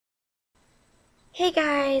Hey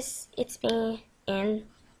guys, it's me and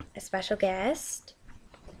a special guest,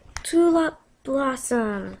 Tulip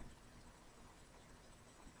Blossom.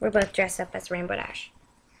 We're both dressed up as Rainbow Dash.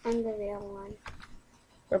 I'm the real one.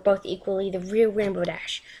 We're both equally the real Rainbow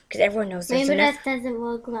Dash because everyone knows there's Rainbow enough. Dash doesn't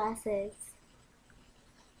wear glasses.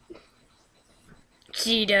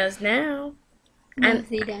 She does now. No,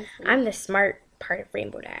 she doesn't. I'm the smart part of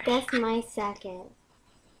Rainbow Dash. That's my second.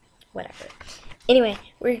 Whatever. Anyway,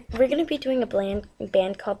 we're gonna be doing a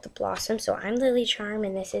band called the Blossoms. So I'm Lily Charm,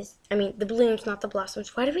 and the Blooms, not the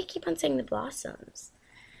Blossoms. Why do we keep on saying the Blossoms?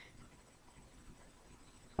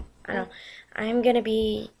 I don't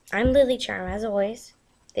know. I'm Lily Charm, as always.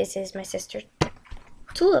 This is my sister,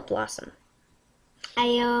 Tulip Blossom.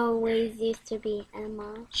 I always used to be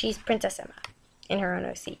Emma. She's Princess Emma in her own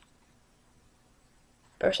OC.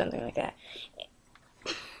 Or something like that.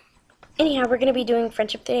 Anyhow, we're going to be doing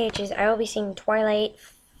Friendship Through the Ages. I will be singing Twilight,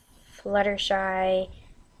 Fluttershy.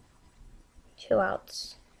 Who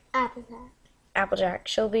else? Applejack. Applejack.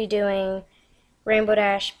 She'll be doing Rainbow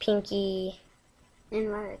Dash, Pinky,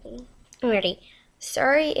 And Rarity. Rarity.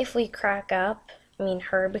 Sorry if we crack up. I mean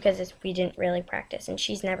her, because we didn't really practice, and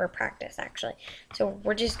she's never practiced actually. So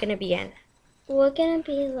we're just gonna begin. We're gonna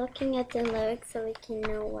be looking at the lyrics so we can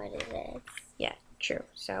know what it is. Yeah, true.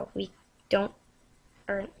 So we don't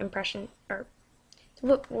our impression or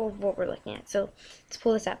what we're looking at. So let's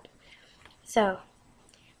pull this up. So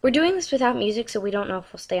we're doing this without music, so we don't know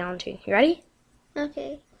if we'll stay on too. You ready?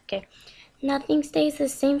 Okay. Okay. Nothing stays the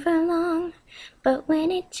same for long, but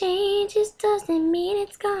when it changes doesn't mean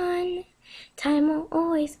it's gone. Time will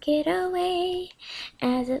always get away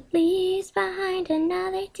as it leaves behind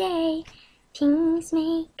another day. Things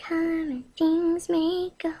may come and things may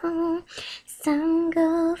go. Some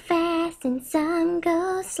go fast and some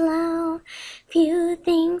go slow. Few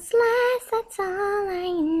things last, that's all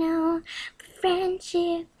I know. But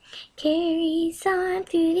friendship carries on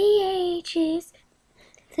through the ages.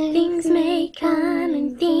 Things may come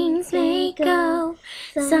and things may go.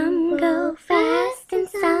 Some go fast and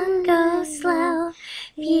some go slow.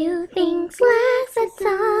 Few things last, that's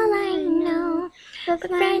all I know. But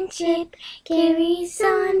friendship carries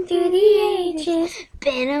on through the ages.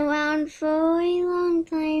 Been around for a long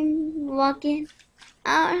time, walking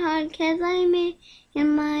out hard 'cause I'm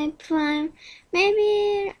in my prime.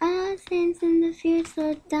 Maybe I'll sense in the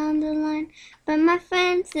future down the line, but my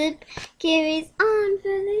friendship carries on for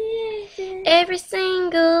the ages. Every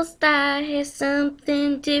single star has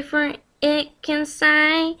something different it can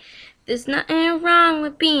say. There's nothing wrong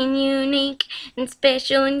with being unique and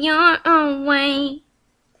special in your own way.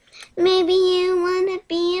 Maybe you wanna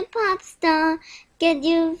be a pop star, get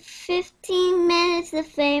you 15 minutes of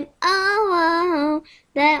fame. Oh,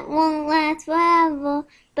 that won't last forever,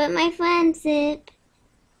 but my friendship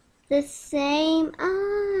the same.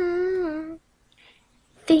 Oh.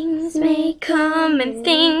 Things may come and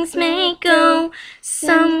things may go.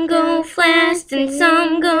 Some go fast and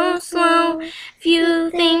some go slow. Few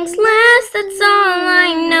things last, that's all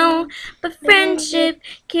I know. But friendship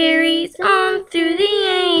carries on through the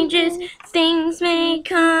ages. Things may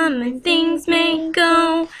come and things may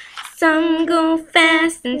go. Some go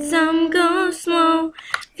fast and some go slow.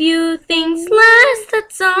 Few things last,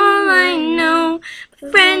 that's all I know.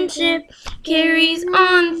 But friendship carries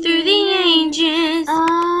on through the ages.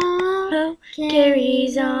 Oh,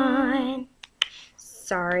 Carries on.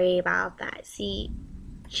 Sorry about that. See,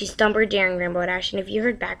 she stumbled during Rainbow Dash, and if you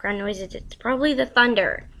heard background noises, it's probably the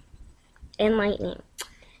thunder and lightning.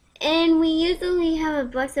 and we usually have a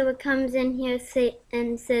bus that comes in here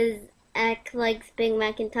and says, act like Big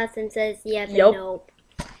Macintosh and says, yeah, but Yup. nope.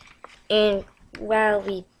 And well,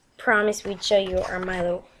 we promised we'd show you our My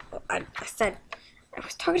Little. I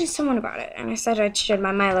was talking to someone about it, and I said I'd show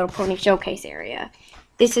my My Little Pony showcase area.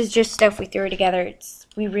 This is just stuff we threw together.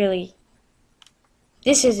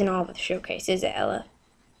 This isn't all of the showcase, is it, Ella?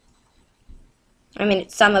 I mean,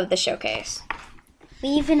 it's some of the showcase. We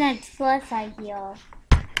even had Slush idea.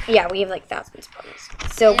 Yeah, we have like thousands of ponies.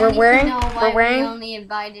 So we're wearing only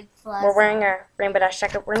invited Slush. we're wearing our Rainbow Dash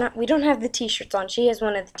jacket. We don't have the t-shirts on. She has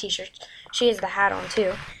one of the t-shirts. She has the hat on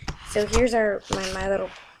too. So here's our My Little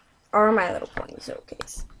Pony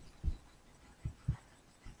showcase.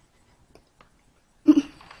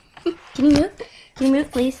 Can you move? Can you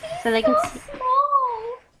move, please, so they can see?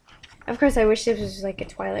 Of course, I wish this was like a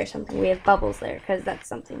Twilight or something. We have bubbles there because that's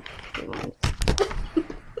something we want.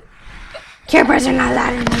 Campers are not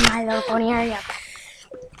allowed in the My Little Pony area.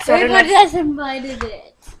 So Rainbow Dash invited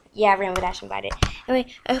it. Yeah, Rainbow Dash invited.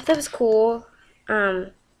 Anyway, I hope that was cool.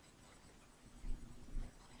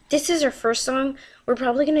 This is our first song. We're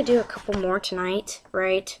probably gonna do a couple more tonight,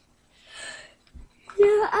 right?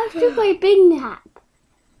 Yeah, after my big nap.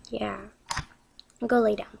 Yeah. Go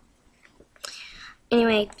lay down.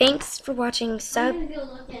 Anyway, thanks for watching. Sub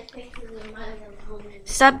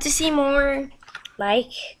to see more.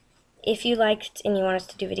 Like if you liked and you want us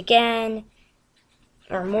to do it again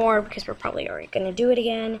or more, because we're probably already going to do it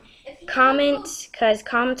again. Comment, because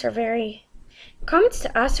comments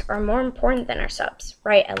to us are more important than our subs.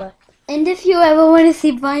 Right, Ella? And if you ever want to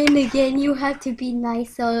see Brian again, you have to be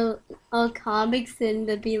nice. So all comics in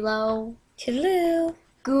the below. Toodaloo.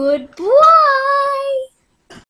 Goodbye.